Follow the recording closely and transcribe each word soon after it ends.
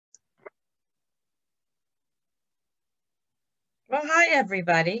Well, hi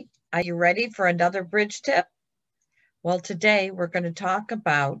everybody. Are you ready for another bridge tip? Well, today we're going to talk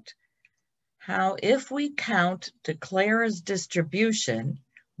about how if we count Declarer's distribution,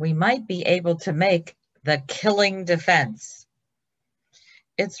 we might be able to make the killing defense.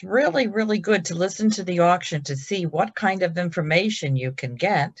 It's really good to listen to the auction to see what kind of information you can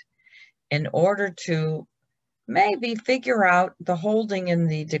get in order to maybe figure out the holding in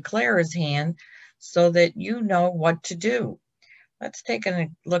the Declarer's hand so that you know what to do. Let's take a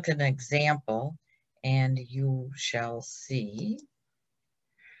look at an example and you shall see.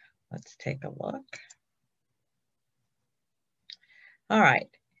 Let's take a look. All right,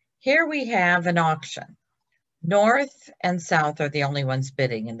 here we have an auction. North and South are the only ones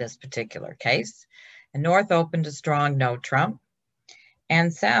bidding in this particular case. And North opened a strong no trump.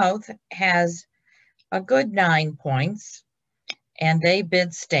 And South has a good 9 points and they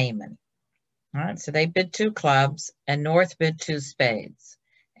bid Stayman. All right, so they bid 2 clubs and North bid 2 spades.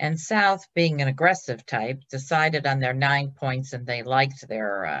 And South, being an aggressive type, decided on their 9 points and they liked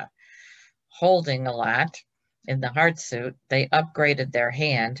their holding a lot in the heart suit. They upgraded their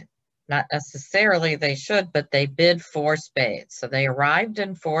hand. Not necessarily they should, but they bid 4 spades. So they arrived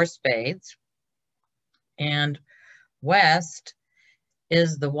in 4 spades. And West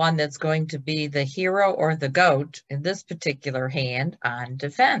is the one that's going to be the hero or the goat in this particular hand on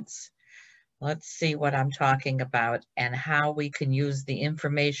defense. Let's see what I'm talking about and how we can use the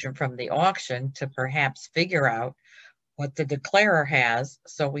information from the auction to perhaps figure out what the declarer has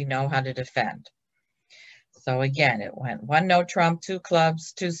so we know how to defend. So again, it went 1 no trump, 2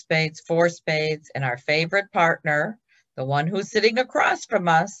 clubs, 2 spades, 4 spades, and our favorite partner, the one who's sitting across from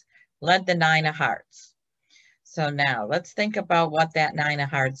us, led the 9 of hearts. So now let's think about what that 9 of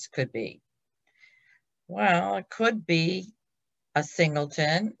hearts could be. Well, it could be a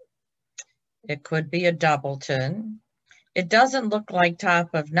singleton. It could be a doubleton. It doesn't look like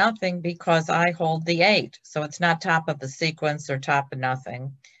top of nothing because I hold the 8. So it's not top of the sequence or top of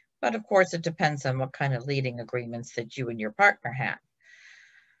nothing. But of course, it depends on what kind of leading agreements that you and your partner have.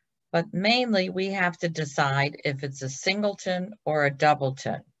 But mainly, we have to decide if it's a singleton or a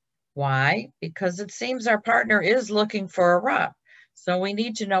doubleton. Why? Because it seems our partner is looking for a ruff. So we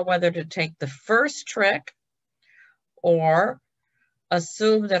need to know whether to take the first trick or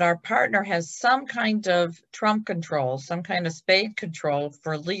assume that our partner has some kind of trump control, some kind of spade control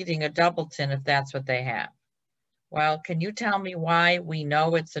for leading a doubleton if that's what they have. Well, can you tell me why we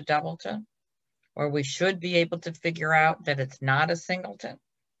know it's a doubleton? Or we should be able to figure out that it's not a singleton?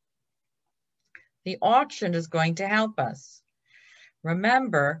 The auction is going to help us.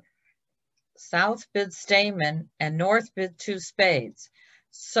 Remember, South bid Stayman and North bid 2 spades.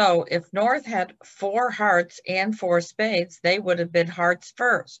 So if North had 4 hearts and 4 spades, they would have bid hearts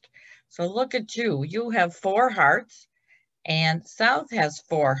first. So look at you. You have 4 hearts and South has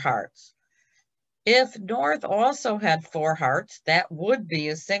 4 hearts. If North also had 4 hearts, that would be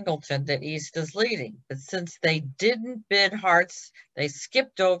a singleton that East is leading. But since they didn't bid hearts, they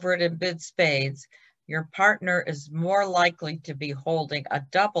skipped over it and bid spades, your partner is more likely to be holding a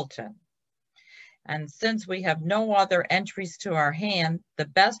doubleton. And since we have no other entries to our hand, the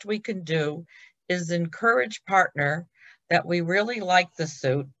best we can do is encourage partner that we really like the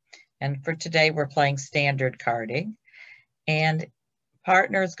suit. And for today, we're playing standard carding. And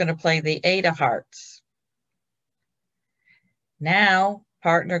partner is going to play the 8 of hearts. Now,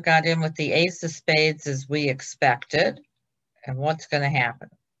 partner got in with the ace of spades as we expected. And what's going to happen?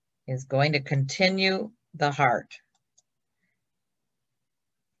 He's going to continue the heart.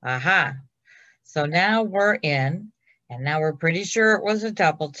 Aha. So now we're in, and now we're pretty sure it was a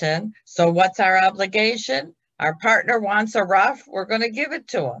doubleton. So what's our obligation? Our partner wants a ruff. We're going to give it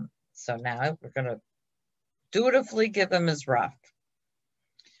to him. So now we're going to dutifully give him his ruff.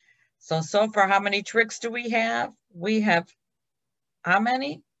 So far, how many tricks do we have? We have how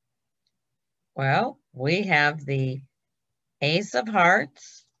many? Well, we have the ace of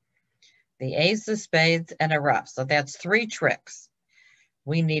hearts, the ace of spades, and a ruff. So that's 3 tricks.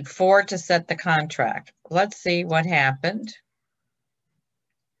 We need 4 to set the contract. Let's see what happened.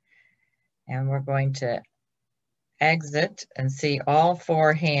 And we're going to exit and see all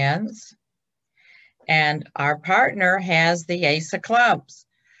 4 hands. And our partner has the ace of clubs.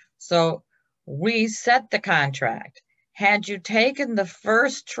 So we set the contract. Had you taken the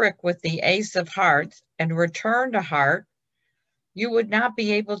first trick with the ace of hearts and returned a heart, you would not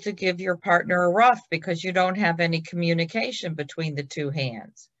be able to give your partner a ruff because you don't have any communication between the 2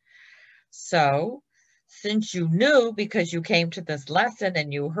 hands. So since you knew, because you came to this lesson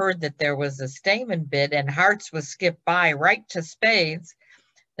and you heard that there was a Stayman bid and hearts was skipped by right to spades,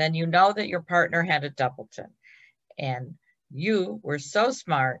 then you know that your partner had a doubleton. And You were so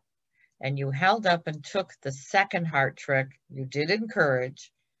smart and you held up and took the second heart trick. You did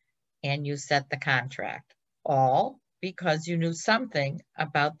encourage and you set the contract, all because you knew something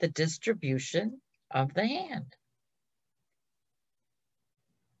about the distribution of the hand.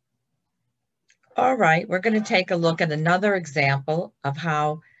 All right, we're going to take a look at another example of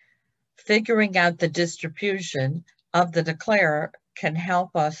how figuring out the distribution of the declarer can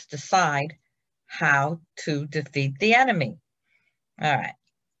help us decide how to defeat the enemy. All right,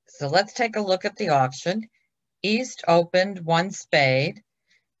 so let's take a look at the auction. East opened 1 spade.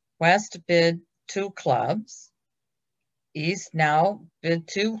 West bid 2 clubs. East now bid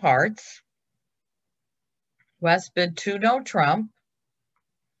 2 hearts. West bid 2 no trump.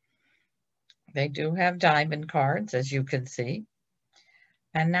 They do have diamond cards, as you can see.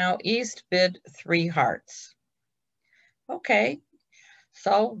 And now East bid 3 hearts. Okay,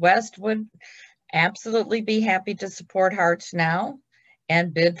 so West would absolutely be happy to support hearts now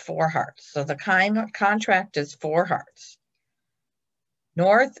and bid 4 hearts. So the contract is 4 hearts.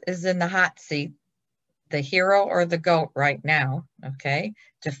 North is in the hot seat, the hero or the goat right now, okay,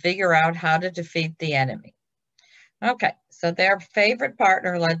 to figure out how to defeat the enemy. Okay, so their favorite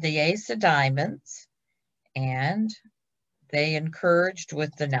partner led the ace of diamonds, and they encouraged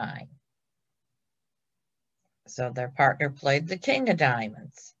with the 9. So their partner played the king of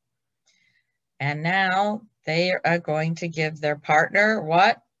diamonds. And now they are going to give their partner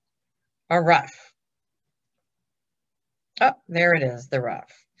what? A ruff. Oh, there it is, the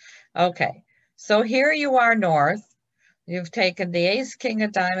ruff. Okay, so here you are, North. You've taken the ace, king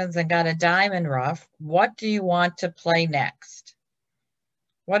of diamonds and got a diamond ruff. What do you want to play next?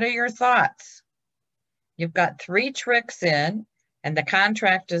 What are your thoughts? You've got 3 tricks in, and the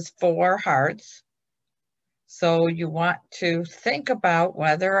contract is 4 hearts. So you want to think about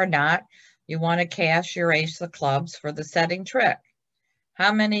whether or not you want to cash your ace of clubs for the setting trick.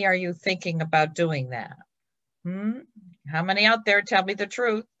 How many are you thinking about doing that? How many out there? Tell me the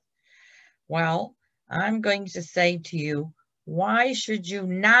truth. Well, I'm going to say to you, why should you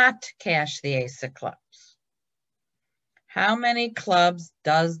not cash the ace of clubs? How many clubs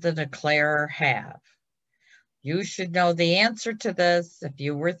does the declarer have? You should know the answer to this if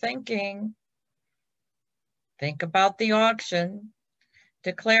you were thinking. Think about the auction.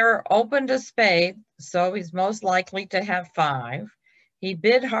 Declarer opened a spade, so he's most likely to have 5. He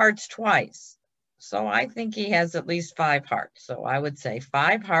bid hearts twice, so I think he has at least 5 hearts. So I would say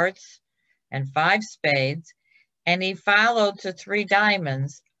 5 hearts and 5 spades, and he followed to 3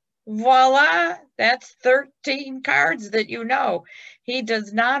 diamonds. Voila, that's 13 cards that you know. He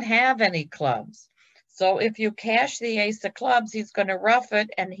does not have any clubs. So if you cash the ace of clubs, he's going to ruff it,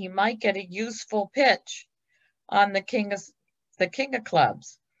 and he might get a useful pitch on the king of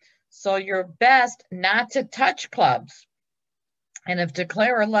clubs. So you're best not to touch clubs. And if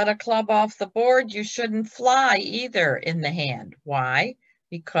declarer let a club off the board, you shouldn't fly either in the hand. Why?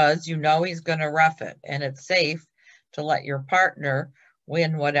 Because you know he's going to ruff it, and it's safe to let your partner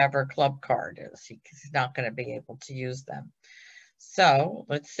win whatever club card is. He's not going to be able to use them. So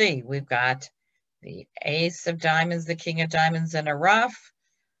let's see. We've got the ace of diamonds, the king of diamonds, and a ruff.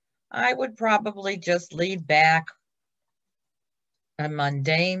 I would probably just lead back a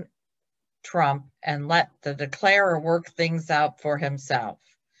mundane trump and let the declarer work things out for himself.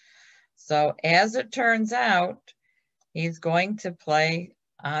 So as it turns out, he's going to play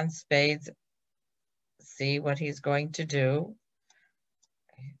on spades. See what he's going to do.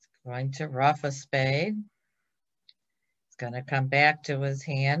 He's going to ruff a spade. He's going to come back to his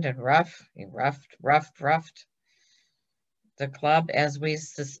hand and ruff. He ruffed the club as we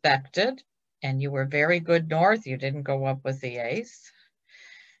suspected. And you were very good, North. You didn't go up with the ace.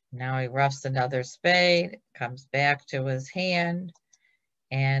 Now he ruffs another spade, comes back to his hand,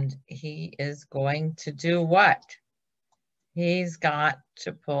 and he is going to do what? He's got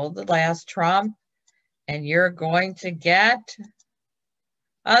to pull the last trump, and you're going to get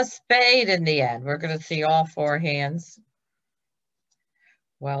a spade in the end. We're going to see all 4 hands.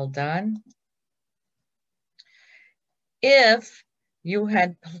 Well done. If you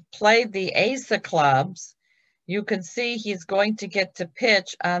had played the ace of clubs, you can see he's going to get to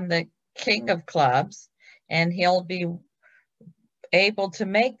pitch on the king of clubs, and he'll be able to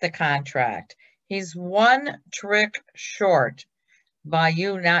make the contract. He's 1 trick short by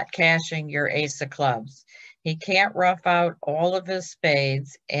you not cashing your ace of clubs. He can't ruff out all of his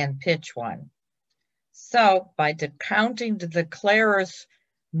spades and pitch 1. So by counting the declarer's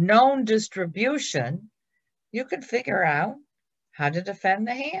known distribution, you can figure out how to defend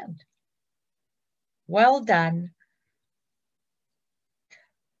the hand. Well done.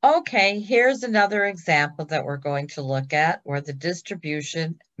 Okay, here's another example that we're going to look at where the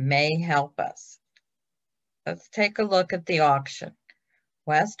distribution may help us. Let's take a look at the auction.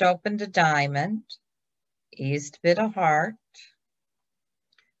 West opened a diamond, East bid a heart,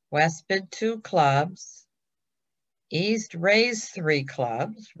 West bid 2 clubs, East raised 3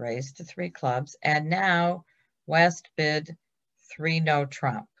 clubs, raised to 3 clubs, and now West bid 3 no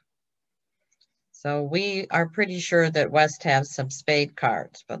trump. So we are pretty sure that West has some spade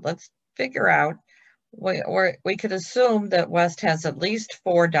cards, but let's figure out, we could assume that West has at least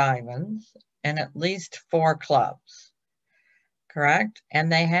 4 diamonds and at least 4 clubs, correct?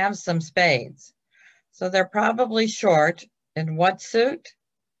 And they have some spades. So they're probably short in what suit?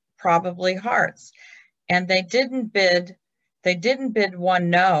 Probably hearts. And they didn't bid 1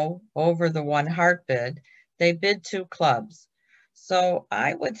 no over the 1 heart bid. They bid 2 clubs. So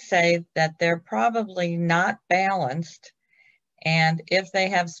I would say that they're probably not balanced. And if they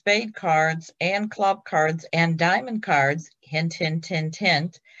have spade cards and club cards and diamond cards, hint, hint, hint,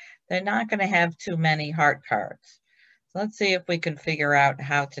 hint, they're not going to have too many heart cards. So let's see if we can figure out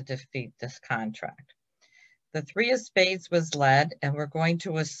how to defeat this contract. The 3 of spades was led, and we're going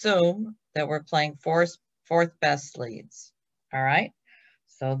to assume that we're playing fourth best leads. All right,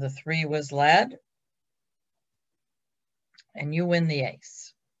 so the 3 was led, and you win the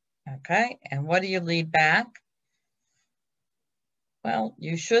ace. Okay, and what do you lead back? Well,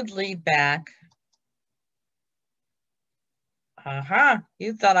 you should lead back.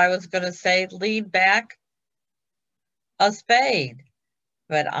 You thought I was going to say lead back a spade.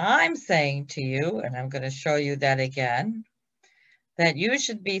 But I'm saying to you, and I'm going to show you that again, that you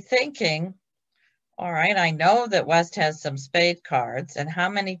should be thinking, all right, I know that West has some spade cards, and how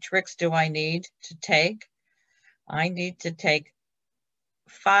many tricks do I need to take? I need to take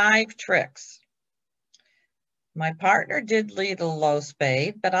 5 tricks. My partner did lead a low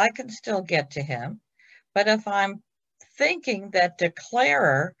spade, but I can still get to him. But if I'm thinking that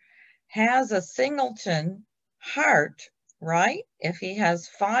declarer has a singleton heart, right? If he has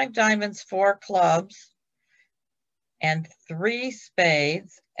 5 diamonds, 4 clubs, and 3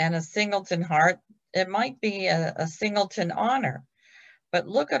 spades, and a singleton heart, it might be a singleton honor. But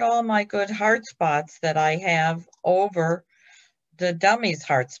look at all my good heart spots that I have over the dummies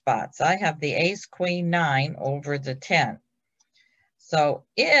heart spots. I have the ace, queen, 9 over the 10. So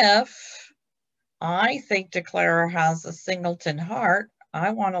if I think declarer has a singleton heart,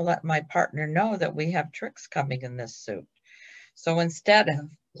 I want to let my partner know that we have tricks coming in this suit. So instead of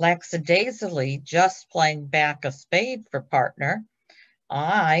lackadaisically just playing back a spade for partner,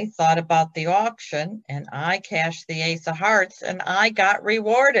 I thought about the auction and I cashed the ace of hearts and I got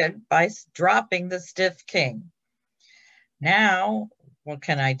rewarded by dropping the stiff king. Now, what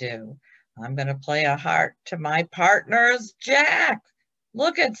can I do? I'm going to play a heart to my partner's jack.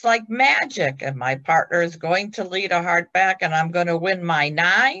 Look, it's like magic. And my partner is going to lead a heart back and I'm going to win my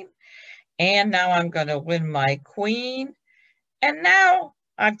 9. And now I'm going to win my queen. And now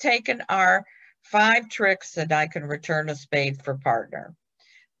I've taken our 5 tricks and I can return a spade for partner.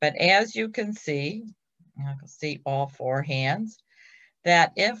 But as you can see, I can see all 4 hands,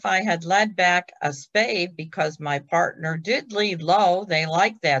 that if I had led back a spade because my partner did lead low, they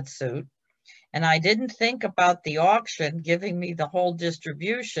like that suit, and I didn't think about the auction giving me the whole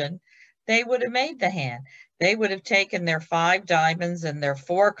distribution, they would have made the hand. They would have taken their 5 diamonds and their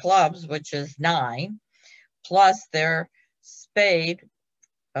 4 clubs, which is 9, plus their spade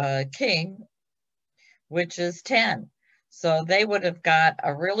king, which is 10. So they would have got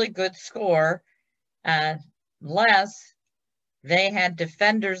a really good score unless they had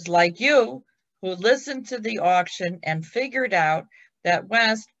defenders like you who listened to the auction and figured out that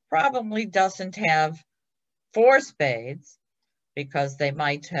West probably doesn't have 4 spades because they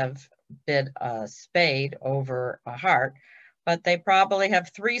might have bid a spade over a heart, but they probably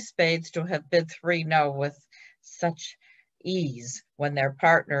have 3 spades to have bid 3 no with such ease when their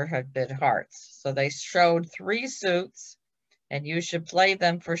partner had bid hearts. So they showed 3 suits, and you should play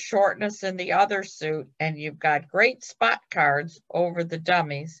them for shortness in the other suit, and you've got great spot cards over the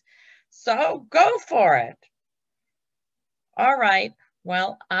dummies. So go for it. All right.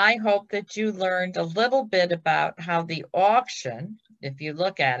 Well, I hope that you learned a little bit about how the auction, if you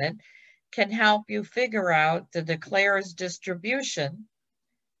look at it, can help you figure out the declarer's distribution,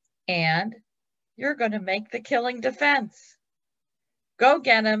 and you're going to make the killing defense. Go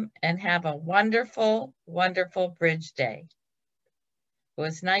get them and have a wonderful, wonderful bridge day. It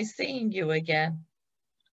was nice seeing you again.